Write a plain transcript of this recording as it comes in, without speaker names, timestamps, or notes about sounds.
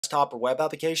desktop or web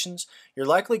applications, you're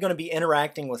likely going to be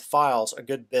interacting with files a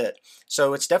good bit.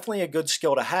 So it's definitely a good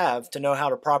skill to have to know how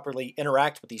to properly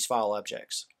interact with these file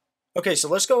objects. Okay, so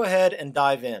let's go ahead and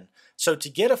dive in. So to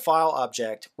get a file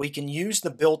object, we can use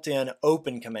the built-in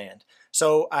open command.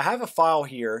 So I have a file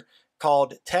here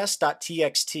called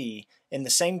test.txt in the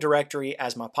same directory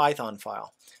as my Python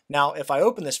file. Now, if I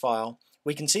open this file,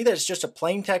 we can see that it's just a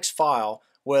plain text file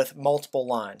with multiple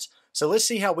lines. So let's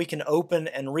see how we can open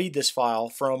and read this file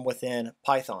from within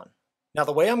Python. Now,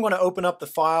 the way I'm going to open up the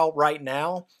file right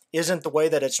now isn't the way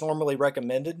that it's normally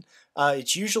recommended.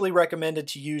 It's usually recommended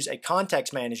to use a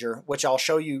context manager, which I'll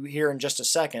show you here in just a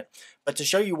second. But to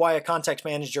show you why a context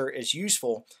manager is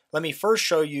useful, let me first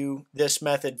show you this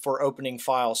method for opening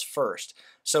files first.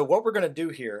 So what we're going to do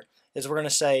here is we're going to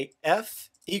say f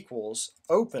equals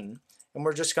open, and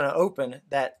we're just going to open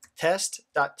that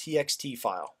test.txt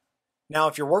file. Now,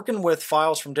 if you're working with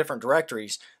files from different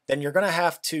directories, then you're going to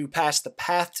have to pass the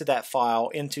path to that file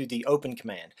into the open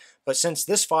command. But since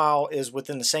this file is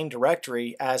within the same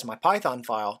directory as my Python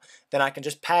file, then I can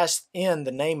just pass in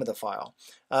the name of the file.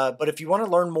 But if you want to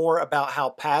learn more about how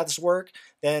paths work,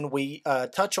 then we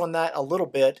touch on that a little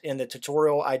bit in the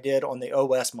tutorial I did on the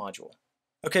OS module.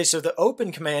 Okay, so the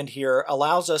open command here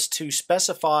allows us to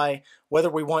specify whether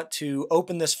we want to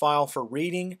open this file for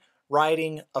reading,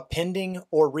 writing, appending,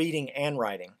 or reading and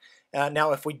writing.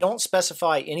 Now, if we don't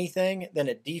specify anything, then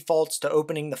it defaults to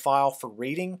opening the file for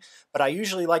reading, but I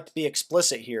usually like to be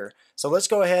explicit here. So let's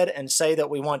go ahead and say that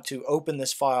we want to open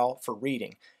this file for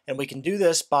reading. And we can do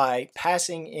this by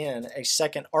passing in a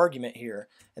second argument here,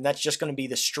 and that's just going to be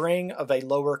the string of a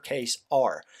lowercase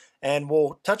r. And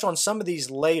we'll touch on some of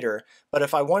these later, but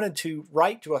if I wanted to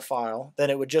write to a file, then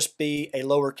it would just be a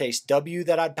lowercase w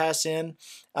that I'd pass in.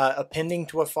 Appending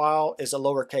to a file is a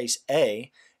lowercase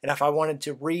a. And if I wanted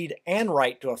to read and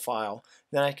write to a file,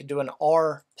 then I could do an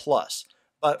r plus.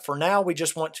 But for now, we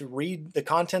just want to read the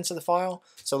contents of the file,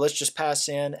 so let's just pass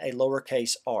in a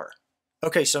lowercase r.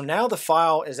 Okay, so now the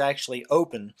file is actually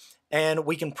open, and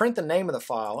we can print the name of the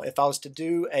file. If I was to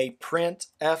do a print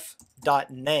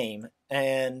f.name,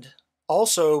 and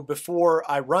also before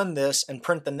I run this and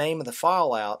print the name of the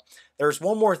file out, there's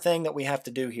one more thing that we have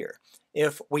to do here.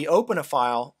 If we open a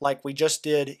file like we just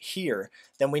did here,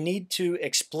 then we need to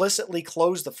explicitly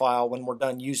close the file when we're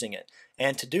done using it.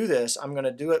 And to do this, I'm going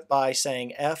to do it by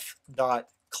saying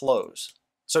f.close.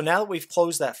 So now that we've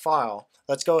closed that file,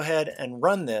 let's go ahead and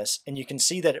run this, and you can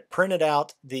see that it printed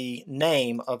out the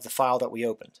name of the file that we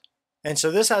opened. And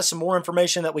so this has some more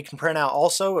information that we can print out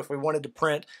also. If we wanted to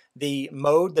print the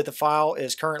mode that the file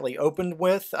is currently opened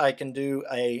with, I can do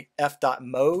a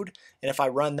f.mode, and if I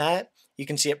run that, you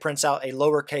can see it prints out a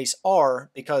lowercase r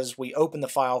because we opened the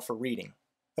file for reading.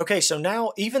 Okay, so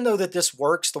now even though that this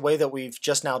works the way that we've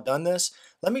just now done this,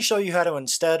 let me show you how to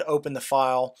instead open the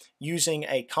file using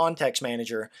a context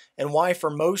manager and why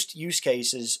for most use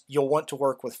cases you'll want to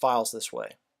work with files this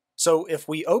way. So if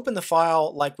we open the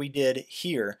file like we did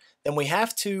here, then we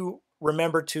have to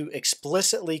remember to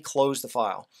explicitly close the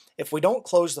file. If we don't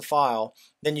close the file,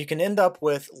 then you can end up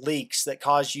with leaks that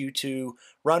cause you to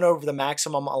run over the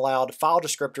maximum allowed file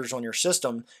descriptors on your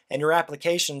system, and your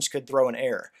applications could throw an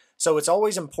error. So it's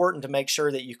always important to make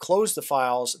sure that you close the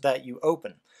files that you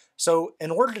open. So in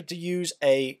order to use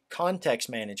a context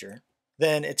manager,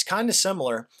 then it's kind of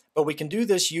similar, but we can do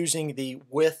this using the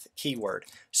with keyword.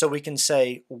 So we can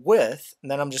say with,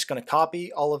 and then I'm just going to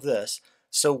copy all of this.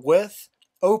 So with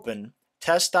open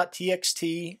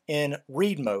test.txt in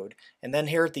read mode, and then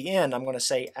here at the end I'm going to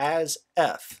say as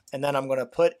f, and then I'm going to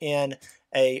put in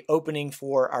a opening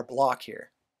for our block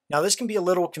here. Now this can be a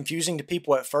little confusing to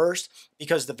people at first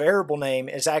because the variable name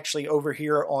is actually over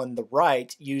here on the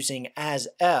right using as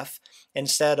f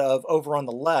instead of over on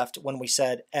the left when we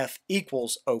said f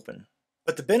equals open.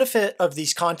 But the benefit of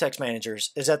these context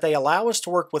managers is that they allow us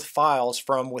to work with files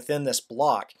from within this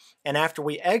block, and after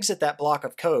we exit that block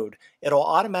of code, it'll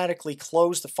automatically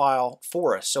close the file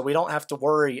for us, so we don't have to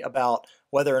worry about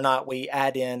whether or not we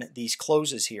add in these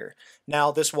closes here.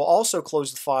 Now this will also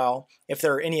close the file if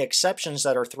there are any exceptions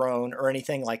that are thrown or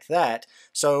anything like that,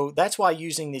 so that's why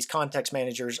using these context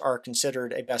managers are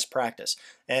considered a best practice,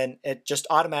 and it just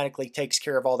automatically takes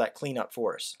care of all that cleanup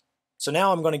for us. So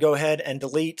now I'm going to go ahead and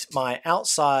delete my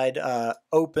outside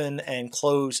open and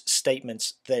close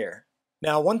statements there.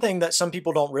 Now, one thing that some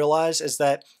people don't realize is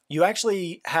that you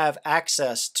actually have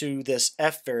access to this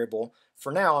f variable.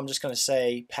 For now, I'm just going to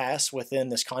say pass within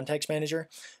this context manager.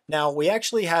 Now, we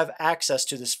actually have access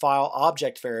to this file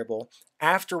object variable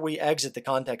after we exit the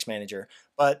context manager,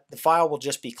 but the file will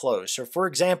just be closed. So for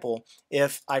example,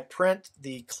 if I print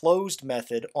the closed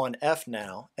method on f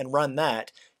now and run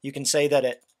that, you can say that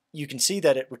it you can see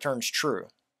that it returns true.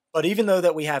 But even though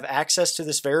that we have access to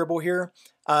this variable here,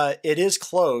 it is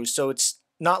closed, so it's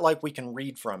not like we can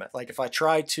read from it. Like if I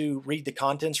try to read the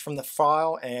contents from the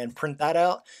file and print that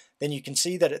out, then you can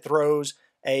see that it throws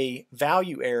a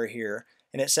value error here,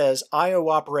 and it says IO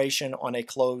operation on a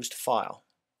closed file.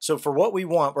 So for what we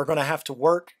want, we're going to have to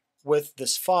work with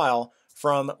this file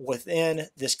from within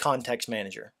this context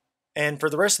manager. And for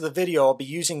the rest of the video, I'll be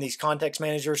using these context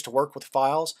managers to work with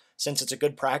files since it's a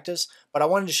good practice, but I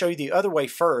wanted to show you the other way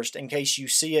first in case you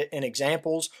see it in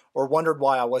examples or wondered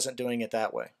why I wasn't doing it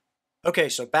that way. Okay,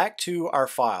 so back to our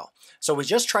file. So we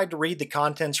just tried to read the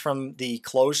contents from the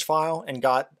closed file and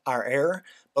got our error,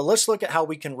 but let's look at how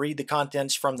we can read the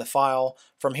contents from the file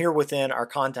from here within our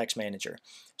context manager.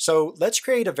 So let's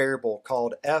create a variable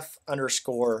called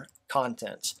f_contents,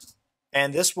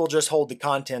 and this will just hold the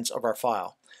contents of our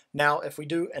file. Now, if we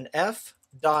do an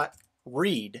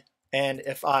f.read, and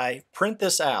if I print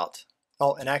this out,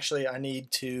 oh, and actually I need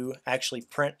to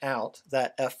print out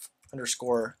that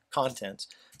f_contents.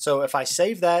 So if I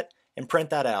save that and print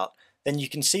that out, then you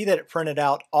can see that it printed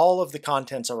out all of the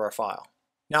contents of our file.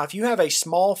 Now, if you have a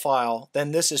small file,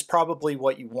 then this is probably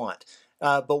what you want.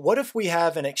 But what if we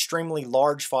have an extremely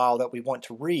large file that we want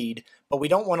to read, but we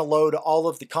don't want to load all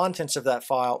of the contents of that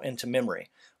file into memory?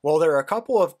 Well, there are a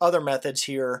couple of other methods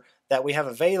here that we have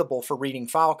available for reading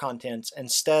file contents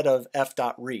instead of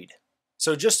f.read.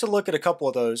 So just to look at a couple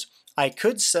of those, I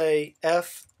could say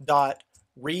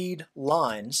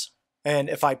f.readLines, and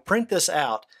if I print this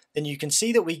out, then you can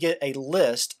see that we get a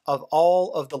list of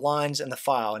all of the lines in the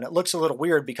file. And it looks a little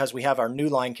weird because we have our new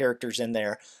line characters in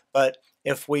there, but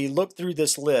if we look through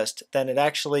this list, then it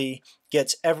actually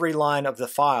gets every line of the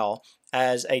file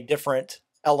as a different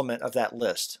element of that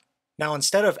list. Now,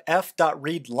 instead of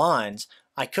f.readLines,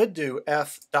 I could do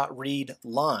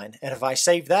f.readLine, and if I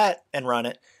save that and run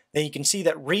it, then you can see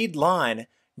that readLine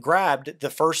grabbed the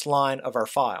first line of our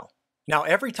file. Now,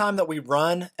 every time that we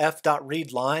run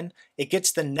f.readLine, it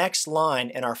gets the next line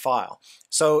in our file.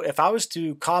 So if I was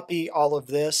to copy all of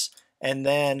this and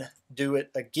then do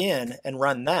it again and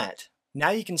run that, now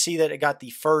you can see that it got the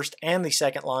first and the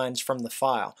second lines from the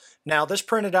file. Now, this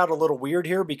printed out a little weird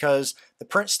here because the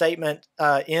print statement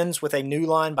ends with a new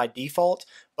line by default,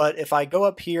 but if I go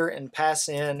up here and pass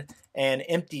in an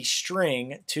empty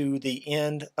string to the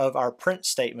end of our print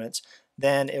statements,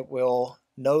 then it will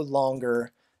no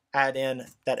longer add in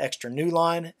that extra new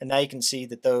line, and now you can see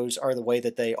that those are the way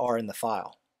that they are in the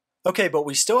file. Okay, but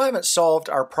we still haven't solved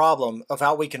our problem of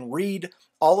how we can read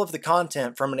all of the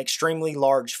content from an extremely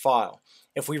large file.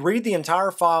 If we read the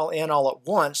entire file in all at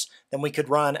once, then we could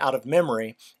run out of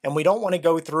memory, and we don't want to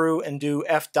go through and do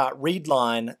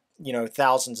f.readLine,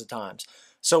 thousands of times.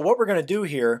 So what we're going to do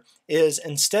here is,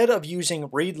 instead of using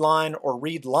readLine or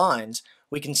readLines,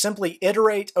 we can simply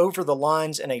iterate over the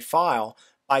lines in a file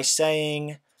by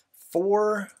saying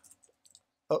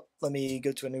let me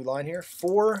go to a new line here,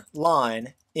 for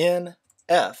line in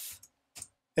f,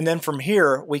 and then from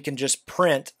here we can just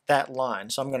print that line.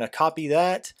 So I'm going to copy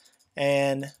that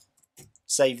and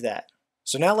save that.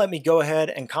 So now let me go ahead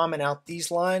and comment out these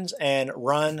lines and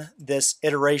run this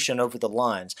iteration over the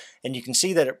lines, and you can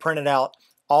see that it printed out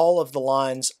all of the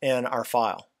lines in our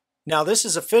file. Now, this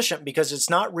is efficient because it's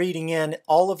not reading in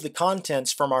all of the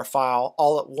contents from our file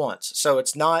all at once, so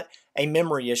it's not a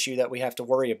memory issue that we have to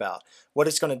worry about. What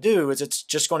it's going to do is it's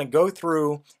just going to go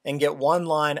through and get one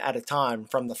line at a time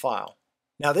from the file.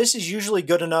 Now, this is usually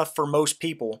good enough for most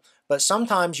people, but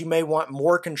sometimes you may want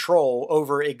more control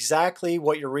over exactly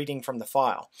what you're reading from the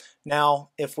file.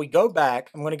 Now, if we go back,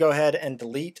 I'm going to go ahead and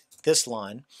delete this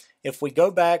line. If we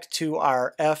go back to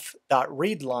our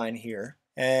f.read line here,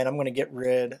 and I'm going to get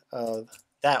rid of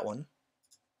that one.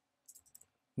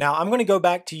 Now I'm going to go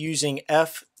back to using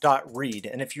f.read,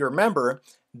 and if you remember,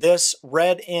 this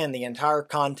read in the entire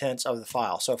contents of the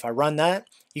file. So if I run that,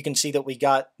 you can see that we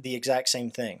got the exact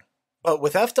same thing. But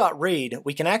with f.read,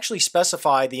 we can actually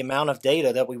specify the amount of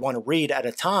data that we want to read at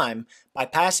a time by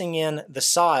passing in the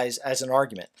size as an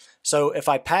argument. So if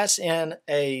I pass in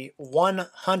a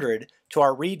 100 to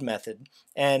our read method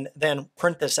and then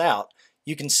print this out,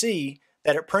 you can see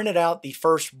that it printed out the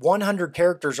first 100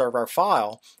 characters of our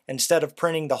file instead of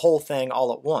printing the whole thing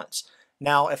all at once.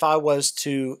 Now, if I was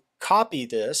to copy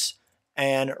this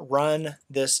and run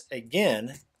this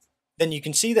again, then you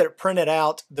can see that it printed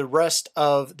out the rest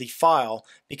of the file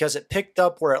because it picked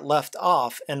up where it left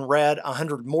off and read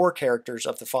 100 more characters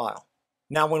of the file.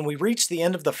 Now, when we reach the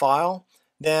end of the file,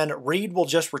 then read will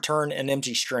just return an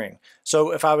empty string.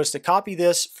 So if I was to copy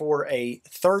this for a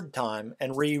third time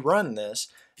and rerun this,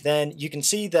 then you can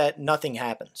see that nothing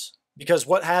happens because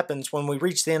what happens when we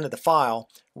reach the end of the file,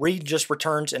 read just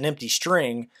returns an empty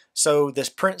string, so this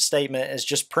print statement is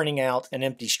just printing out an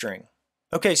empty string.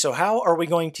 Okay, so how are we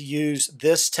going to use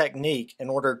this technique in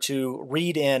order to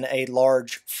read in a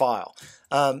large file?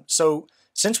 So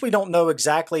since we don't know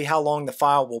exactly how long the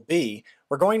file will be,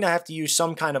 we're going to have to use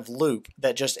some kind of loop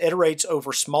that just iterates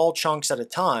over small chunks at a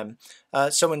time.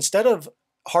 So instead of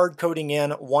hard coding in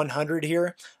 100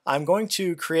 here, I'm going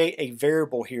to create a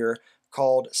variable here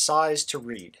called size to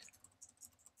read.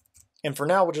 And for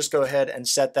now, we'll just go ahead and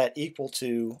set that equal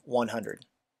to 100.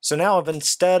 So now if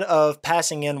instead of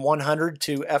passing in 100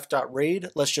 to f.read,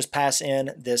 let's just pass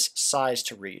in this size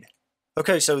to read.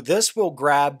 Okay, so this will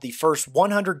grab the first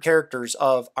 100 characters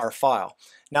of our file.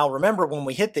 Now remember, when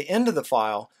we hit the end of the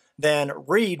file, then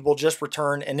read will just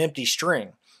return an empty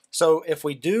string. So if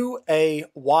we do a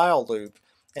while loop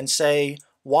and say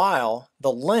while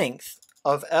the length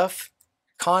of f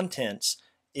contents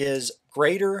is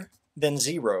greater than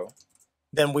 0,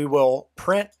 then we will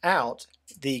print out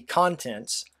the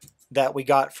contents that we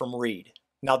got from read.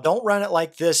 Now don't run it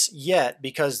like this yet,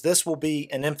 because this will be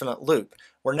an infinite loop.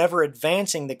 We're never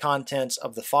advancing the contents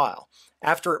of the file.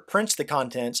 After it prints the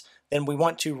contents, then we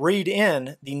want to read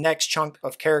in the next chunk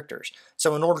of characters.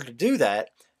 So in order to do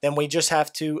that, then we just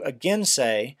have to again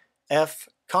say f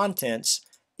contents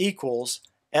equals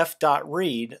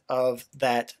f.read of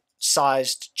that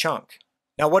sized chunk.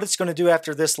 Now what it's going to do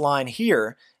after this line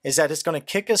here is that it's going to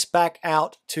kick us back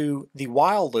out to the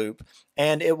while loop,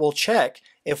 and it will check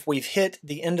if we've hit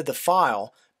the end of the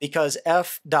file, because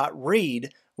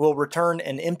f.read will return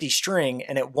an empty string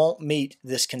and it won't meet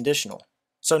this conditional.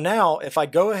 So now if I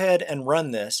go ahead and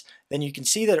run this, then you can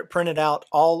see that it printed out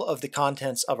all of the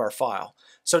contents of our file.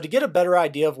 So to get a better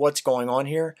idea of what's going on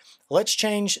here, let's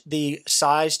change the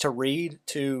size to read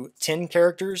to 10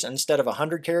 characters instead of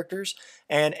 100 characters.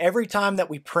 And every time that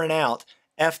we print out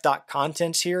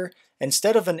f.contents here,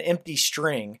 instead of an empty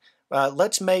string,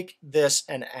 let's make this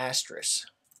an asterisk.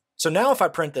 So now if I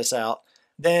print this out,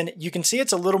 then you can see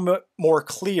it's a little bit more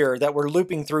clear that we're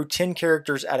looping through 10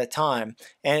 characters at a time,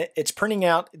 and it's printing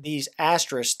out these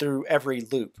asterisks through every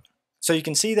loop. So you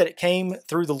can see that it came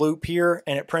through the loop here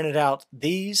and it printed out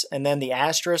these, and then the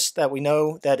asterisk that we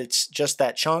know that it's just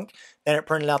that chunk. Then it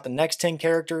printed out the next 10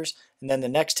 characters, and then the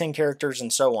next 10 characters,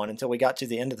 and so on until we got to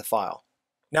the end of the file.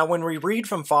 Now when we read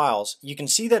from files, you can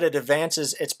see that it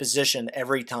advances its position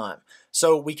every time.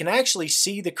 So we can actually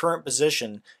see the current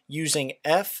position using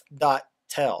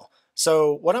f.tell.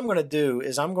 So what I'm going to do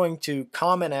is I'm going to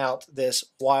comment out this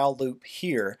while loop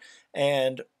here,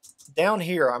 and down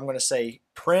here I'm going to say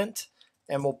print,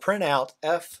 and we'll print out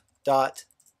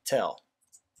f.tell.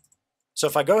 So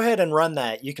if I go ahead and run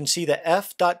that, you can see that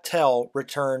f.tell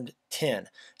returned 10.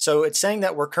 So it's saying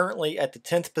that we're currently at the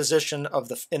 10th position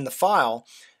in the file,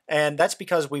 and that's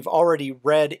because we've already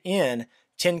read in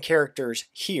 10 characters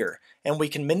here, and we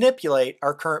can manipulate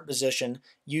our current position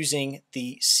using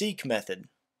the seek method.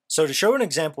 So to show an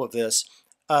example of this,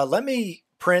 let me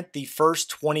print the first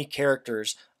 20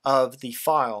 characters of the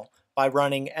file by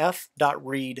running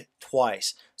f.read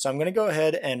twice. So I'm going to go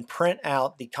ahead and print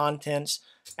out the contents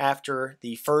after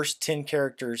the first 10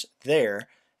 characters there,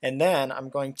 and then I'm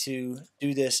going to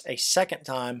do this a second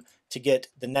time to get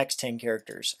the next 10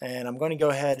 characters. And I'm going to go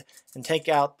ahead and take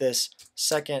out this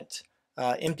second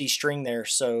empty string there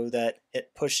so that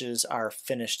it pushes our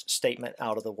finished statement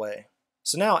out of the way.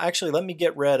 So now actually let me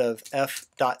get rid of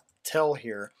f.tell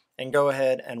here and go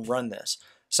ahead and run this.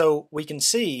 So we can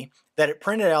see that it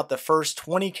printed out the first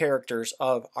 20 characters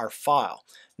of our file.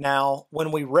 Now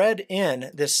when we read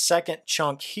in this second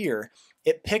chunk here,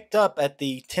 it picked up at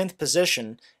the 10th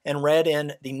position and read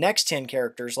in the next 10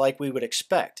 characters like we would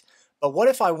expect. But what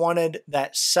if I wanted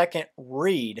that second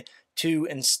read to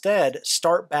instead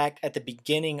start back at the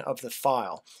beginning of the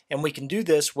file? And we can do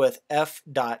this with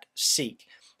f.seek.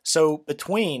 So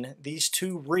between these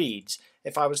two reads,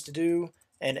 if I was to do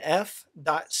an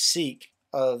f.seek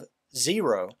of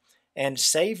 0 and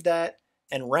save that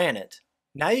and ran it,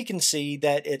 now you can see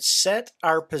that it set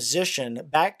our position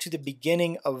back to the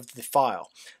beginning of the file.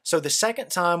 So the second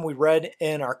time we read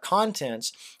in our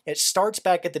contents, it starts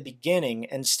back at the beginning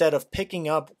instead of picking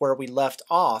up where we left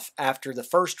off after the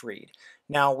first read.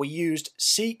 Now we used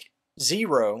seek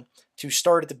 0 to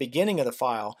start at the beginning of the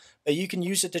file, but you can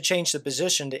use it to change the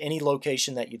position to any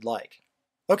location that you'd like.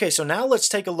 Okay, so now let's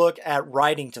take a look at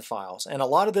writing to files, and a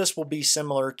lot of this will be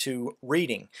similar to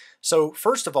reading. So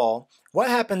first of all, what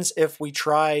happens if we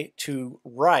try to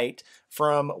write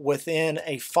from within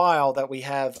a file that we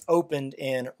have opened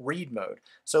in read mode?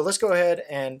 So let's go ahead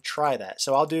and try that.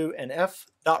 So I'll do an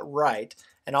f.write,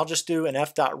 and I'll just do an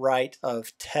f.write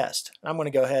of test. I'm going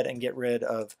to go ahead and get rid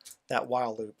of that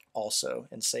while loop also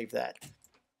and save that.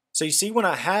 So you see when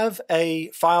I have a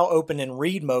file open in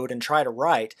read mode and try to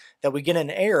write, that we get an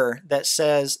error that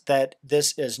says that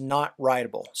this is not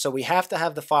writable. So we have to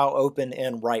have the file open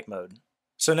in write mode.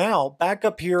 So now back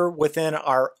up here within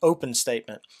our open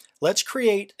statement, let's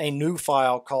create a new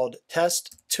file called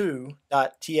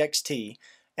test2.txt,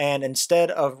 and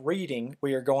instead of reading,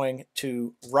 we are going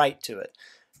to write to it.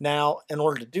 Now, in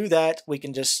order to do that, we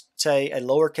can just say a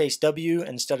lowercase w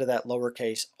instead of that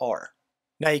lowercase r.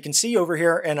 Now you can see over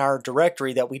here in our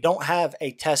directory that we don't have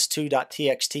a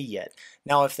test2.txt yet.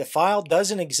 Now if the file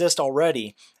doesn't exist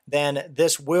already, then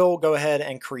this will go ahead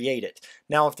and create it.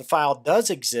 Now if the file does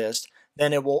exist,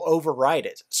 then it will overwrite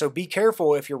it. So be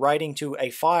careful if you're writing to a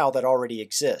file that already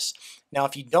exists. Now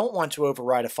if you don't want to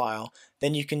overwrite a file,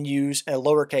 then you can use a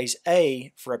lowercase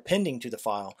a for appending to the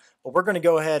file. But we're going to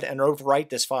go ahead and overwrite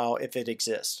this file if it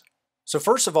exists. So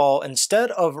first of all, instead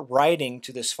of writing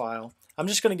to this file, I'm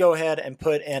just going to go ahead and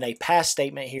put in a pass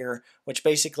statement here, which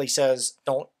basically says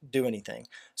don't do anything.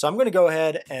 So I'm going to go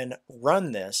ahead and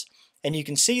run this, and you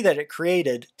can see that it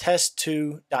created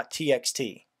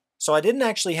test2.txt. So I didn't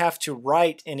actually have to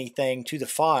write anything to the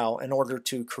file in order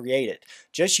to create it.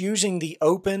 Just using the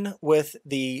open with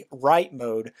the write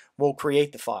mode will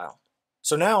create the file.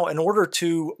 So now in order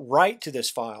to write to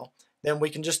this file, then we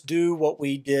can just do what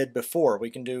we did before. We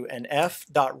can do an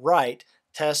f.write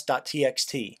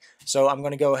test.txt. So I'm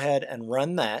going to go ahead and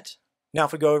run that. Now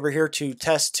if we go over here to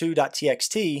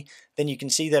test2.txt, then you can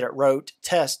see that it wrote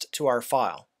test to our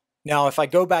file. Now if I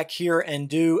go back here and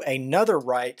do another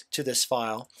write to this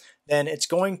file, then it's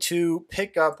going to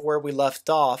pick up where we left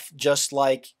off just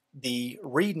like the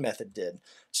read method did.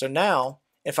 So now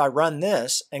if I run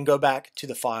this and go back to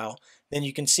the file, then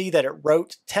you can see that it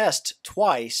wrote test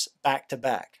twice back to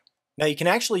back. Now you can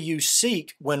actually use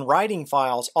seek when writing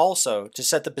files also to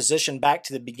set the position back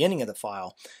to the beginning of the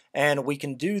file. And we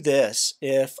can do this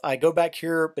if I go back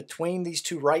here between these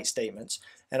two write statements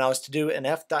and I was to do an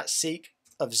f.seek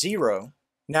of 0.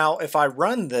 Now if I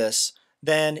run this,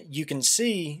 then you can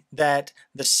see that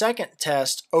the second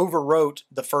test overwrote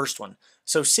the first one.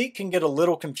 So seek can get a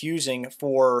little confusing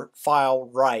for file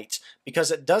writes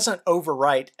because it doesn't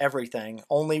overwrite everything,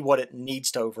 only what it needs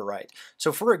to overwrite.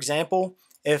 So for example,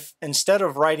 if instead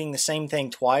of writing the same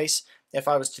thing twice, if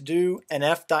I was to do an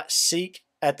f.seek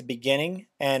at the beginning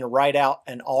and write out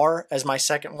an r as my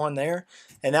second one there,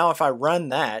 and now if I run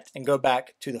that and go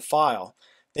back to the file,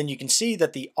 then you can see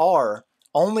that the r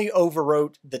only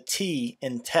overwrote the t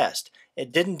in test.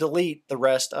 It didn't delete the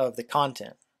rest of the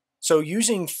content. So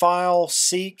using file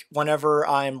seek whenever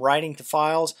I'm writing to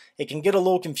files, it can get a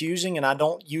little confusing and I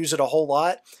don't use it a whole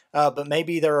lot, but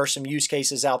maybe there are some use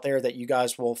cases out there that you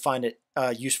guys will find it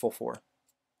useful for.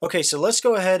 Okay, so let's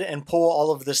go ahead and pull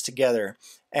all of this together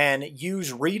and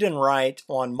use read and write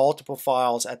on multiple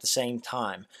files at the same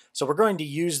time. So we're going to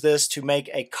use this to make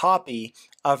a copy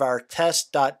of our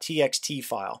test.txt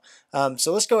file.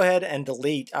 So let's go ahead and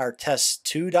delete our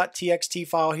test2.txt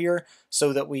file here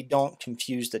so that we don't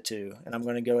confuse the two. And I'm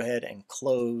going to go ahead and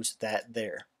close that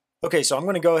there. Okay, so I'm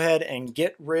going to go ahead and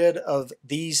get rid of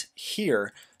these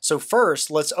here. So first,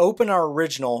 let's open our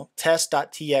original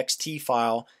test.txt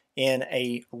file in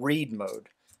a read mode.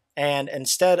 And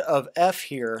instead of F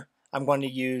here, I'm going to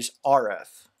use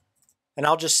RF. And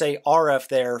I'll just say RF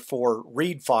there for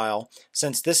read file,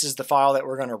 since this is the file that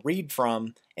we're going to read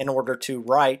from in order to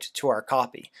write to our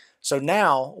copy. So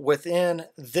now within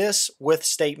this with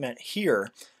statement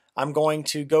here, I'm going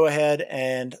to go ahead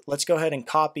and let's go ahead and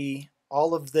copy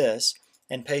all of this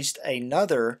and paste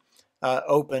another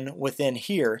open within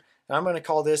here. And I'm going to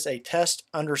call this a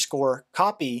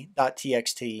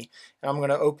test_copy.txt, and I'm going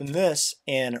to open this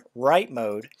in write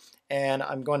mode, and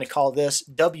I'm going to call this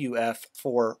WF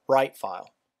for write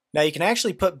file. Now you can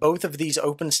actually put both of these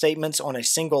open statements on a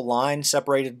single line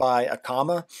separated by a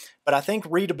comma, but I think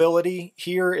readability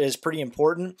here is pretty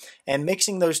important, and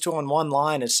mixing those two on one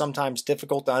line is sometimes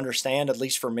difficult to understand, at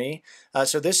least for me.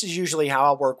 So this is usually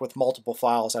how I work with multiple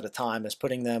files at a time, is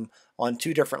putting them on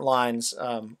two different lines,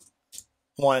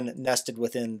 one nested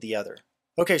within the other.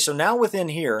 Okay, so now within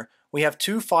here, we have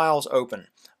two files open,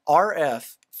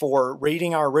 RF for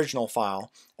reading our original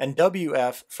file and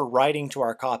WF for writing to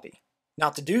our copy. Now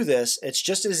to do this, it's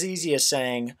just as easy as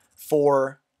saying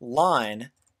for line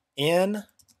in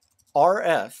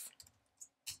RF,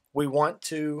 we want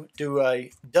to do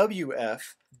a WF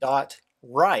dot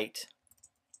write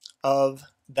of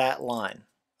that line.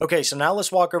 Okay, so now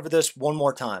let's walk over this one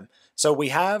more time. So we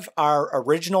have our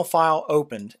original file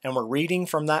opened and we're reading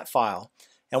from that file.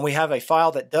 and we have a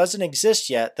file that doesn't exist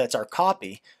yet that's our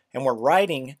copy, and we're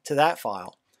writing to that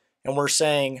file. And we're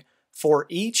saying for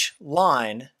each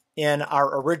line in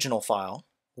our original file,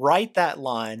 write that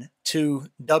line to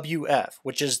WF,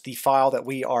 which is the file that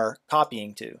we are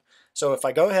copying to. So if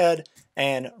I go ahead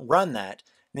and run that,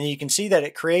 then you can see that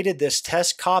it created this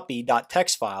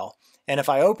testcopy.txt file. And if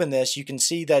I open this, you can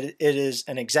see that it is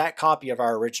an exact copy of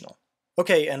our original.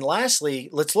 Okay, and lastly,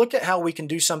 let's look at how we can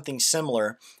do something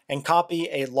similar and copy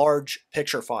a large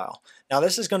picture file. Now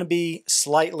this is going to be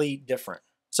slightly different.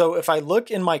 So if I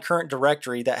look in my current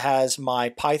directory that has my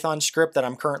Python script that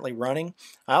I'm currently running,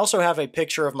 I also have a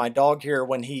picture of my dog here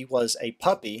when he was a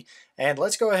puppy. And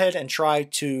let's go ahead and try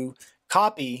to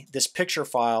copy this picture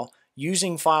file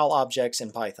using file objects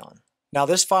in Python. Now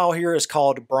this file here is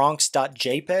called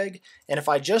bronx.jpg, and if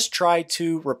I just try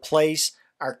to replace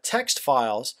our text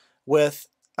files with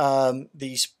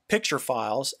these picture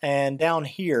files, and down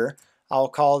here I'll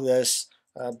call this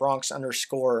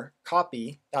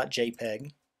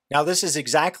bronx_copy.jpg. Now this is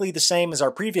exactly the same as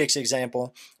our previous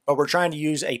example, but we're trying to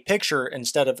use a picture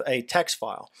instead of a text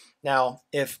file. Now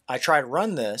if I try to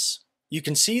run this, you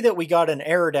can see that we got an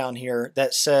error down here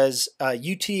that says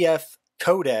UTF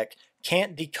codec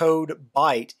can't decode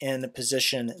byte in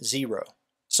position 0.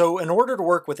 So in order to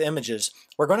work with images,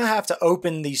 we're going to have to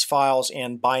open these files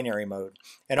in binary mode.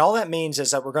 And all that means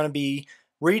is that we're going to be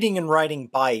reading and writing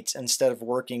bytes instead of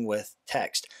working with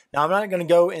text. Now I'm not going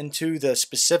to go into the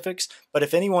specifics, but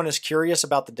if anyone is curious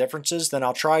about the differences, then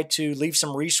I'll try to leave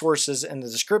some resources in the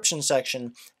description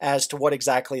section as to what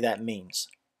exactly that means.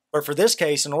 But for this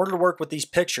case, in order to work with these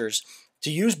pictures,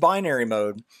 to use binary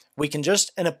mode, we can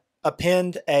just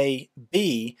append a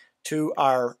B to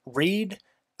our read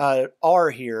R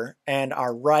here and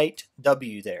our write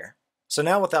W there. So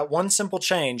now with that one simple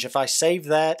change, if I save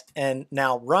that and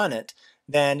now run it,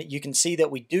 then you can see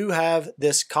that we do have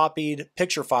this copied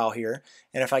picture file here.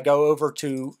 And if I go over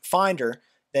to Finder,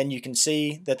 then you can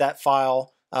see that that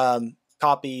file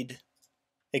copied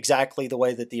exactly the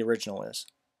way that the original is.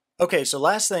 Okay, so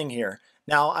last thing here.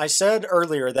 Now, I said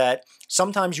earlier that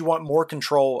sometimes you want more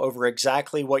control over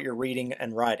exactly what you're reading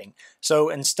and writing. So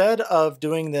instead of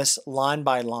doing this line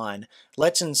by line,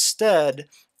 let's instead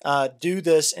do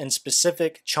this in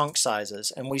specific chunk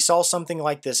sizes. And we saw something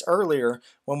like this earlier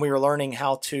when we were learning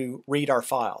how to read our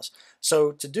files.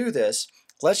 So to do this,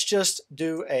 let's just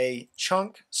do a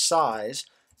chunk size,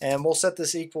 and we'll set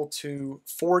this equal to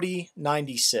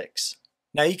 4096.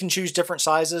 Now you can choose different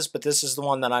sizes, but this is the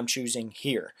one that I'm choosing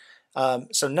here.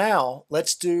 So now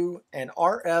let's do an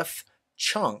RF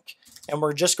chunk, and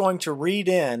we're just going to read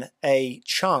in a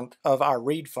chunk of our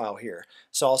read file here.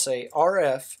 So I'll say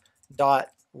rf.read,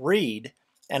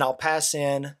 and I'll pass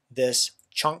in this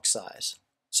chunk size.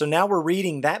 So now we're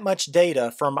reading that much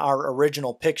data from our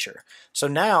original picture. So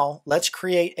now let's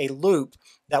create a loop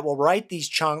that will write these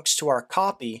chunks to our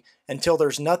copy until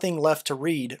there's nothing left to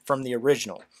read from the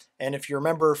original. And if you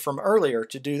remember from earlier,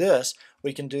 to do this,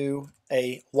 we can do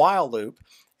a while loop,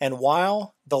 and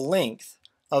while the length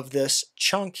of this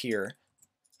chunk here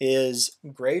is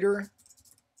greater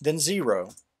than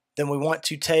 0, then we want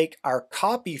to take our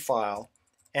copy file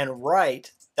and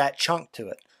write that chunk to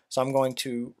it. So I'm going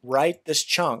to write this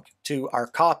chunk to our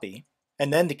copy,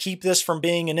 and then to keep this from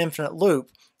being an infinite loop,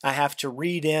 I have to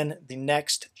read in the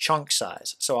next chunk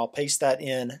size. So I'll paste that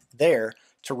in there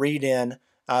to read in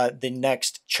the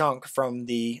next chunk from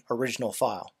the original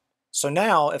file. So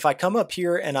now if I come up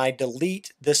here and I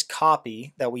delete this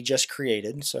copy that we just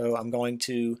created, so I'm going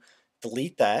to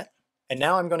delete that, and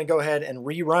now I'm going to go ahead and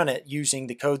rerun it using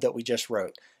the code that we just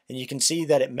wrote. And you can see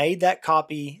that it made that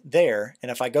copy there,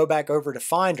 and if I go back over to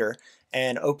Finder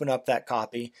and open up that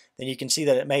copy, then you can see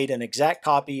that it made an exact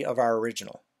copy of our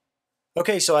original.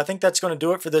 Okay, so I think that's going to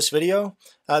do it for this video.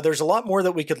 There's a lot more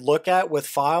that we could look at with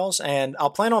files, and I'll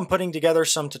plan on putting together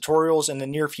some tutorials in the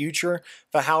near future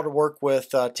for how to work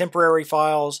with temporary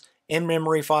files,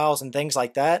 in-memory files, and things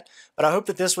like that. But I hope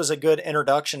that this was a good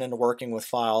introduction into working with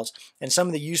files and some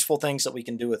of the useful things that we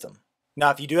can do with them.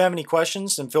 Now, if you do have any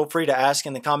questions, then feel free to ask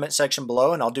in the comment section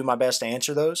below, and I'll do my best to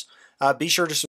answer those. Be sure to